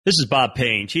This is Bob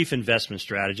Payne, Chief Investment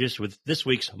Strategist with this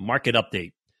week's market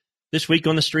update. This week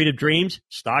on the Street of Dreams,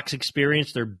 stocks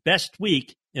experienced their best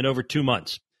week in over 2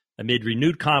 months amid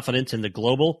renewed confidence in the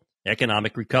global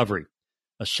economic recovery.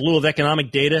 A slew of economic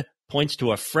data points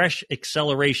to a fresh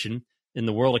acceleration in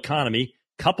the world economy,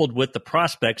 coupled with the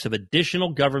prospects of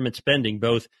additional government spending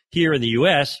both here in the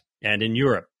U.S. and in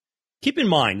Europe. Keep in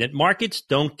mind that markets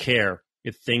don't care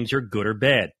if things are good or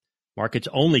bad. Markets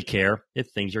only care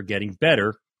if things are getting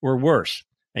better or worse.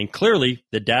 And clearly,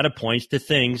 the data points to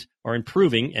things are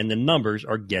improving and the numbers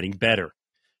are getting better.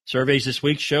 Surveys this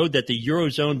week showed that the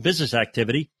Eurozone business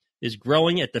activity is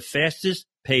growing at the fastest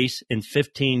pace in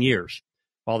 15 years,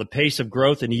 while the pace of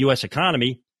growth in the U.S.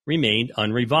 economy remained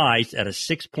unrevised at a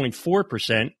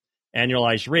 6.4%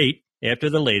 annualized rate after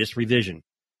the latest revision.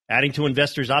 Adding to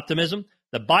investors' optimism,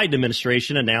 the Biden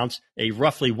administration announced a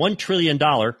roughly $1 trillion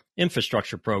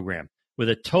infrastructure program, with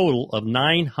a total of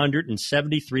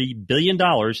 $973 billion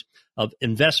of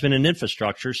investment in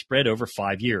infrastructure spread over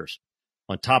 5 years.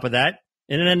 On top of that,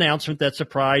 in an announcement that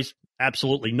surprised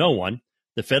absolutely no one,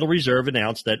 the Federal Reserve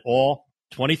announced that all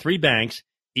 23 banks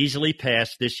easily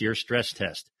passed this year's stress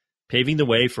test, paving the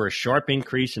way for a sharp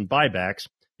increase in buybacks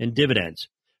and dividends.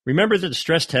 Remember that the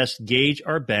stress tests gauge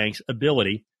our banks'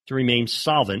 ability to remain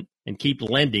solvent and keep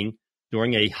lending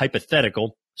during a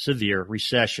hypothetical severe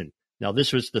recession. Now,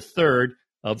 this was the third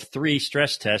of 3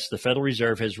 stress tests the Federal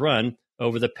Reserve has run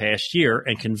over the past year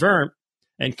and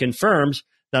confirms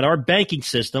that our banking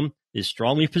system is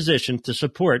strongly positioned to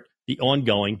support the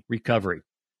ongoing recovery.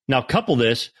 Now, couple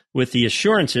this with the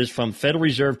assurances from Federal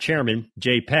Reserve Chairman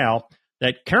Jay Powell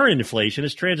that current inflation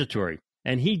is transitory,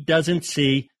 and he doesn't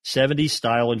see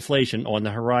 70s-style inflation on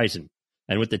the horizon.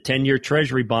 And with the 10-year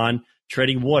Treasury bond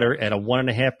treading water at a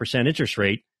 1.5% interest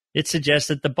rate, it suggests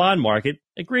that the bond market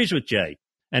agrees with Jay,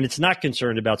 and it's not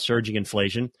concerned about surging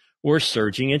inflation or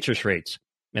surging interest rates.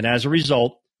 And as a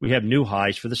result, we have new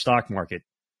highs for the stock market,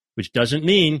 which doesn't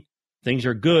mean things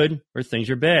are good or things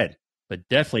are bad, but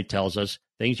definitely tells us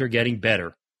things are getting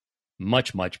better,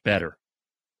 much, much better.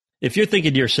 If you're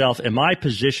thinking to yourself, am I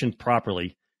positioned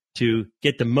properly to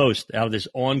get the most out of this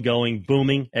ongoing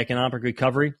booming economic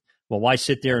recovery? Well, why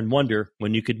sit there and wonder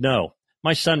when you could know?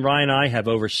 My son Ryan and I have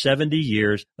over 70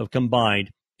 years of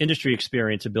combined industry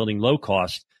experience in building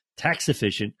low-cost,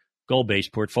 tax-efficient,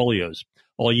 goal-based portfolios.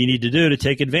 All you need to do to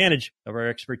take advantage of our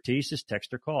expertise is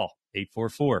text or call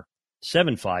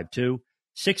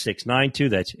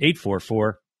 844-752-6692. That's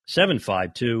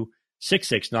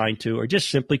 844-752-6692, or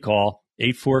just simply call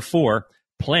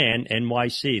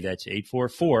 844-PLAN-NYC. That's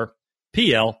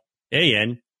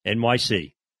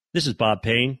 844-PLAN-NYC. This is Bob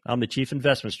Payne. I'm the Chief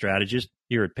Investment Strategist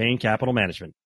here at Payne Capital Management.